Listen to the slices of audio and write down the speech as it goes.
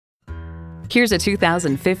Here's a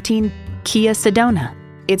 2015 Kia Sedona.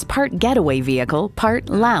 It's part getaway vehicle, part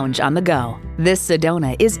lounge on the go. This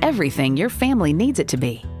Sedona is everything your family needs it to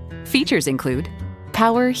be. Features include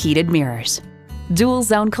power heated mirrors, dual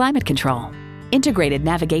zone climate control, integrated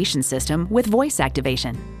navigation system with voice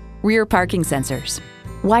activation, rear parking sensors,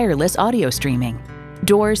 wireless audio streaming,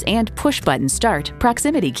 doors and push-button start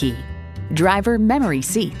proximity key, driver memory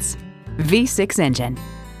seats, V6 engine,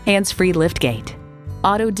 hands-free liftgate,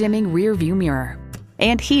 auto-dimming rear view mirror,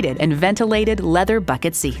 and heated and ventilated leather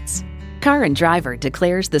bucket seats. Car and Driver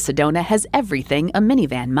declares the Sedona has everything a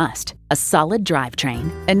minivan must. A solid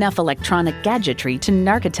drivetrain, enough electronic gadgetry to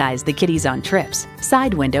narcotize the kiddies on trips,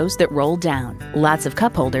 side windows that roll down, lots of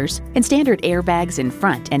cup holders, and standard airbags in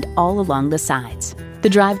front and all along the sides. The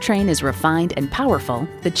drivetrain is refined and powerful,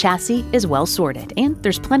 the chassis is well sorted, and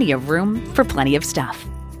there's plenty of room for plenty of stuff.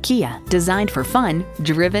 Kia, designed for fun,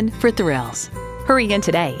 driven for thrills. Hurry in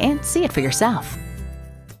today and see it for yourself.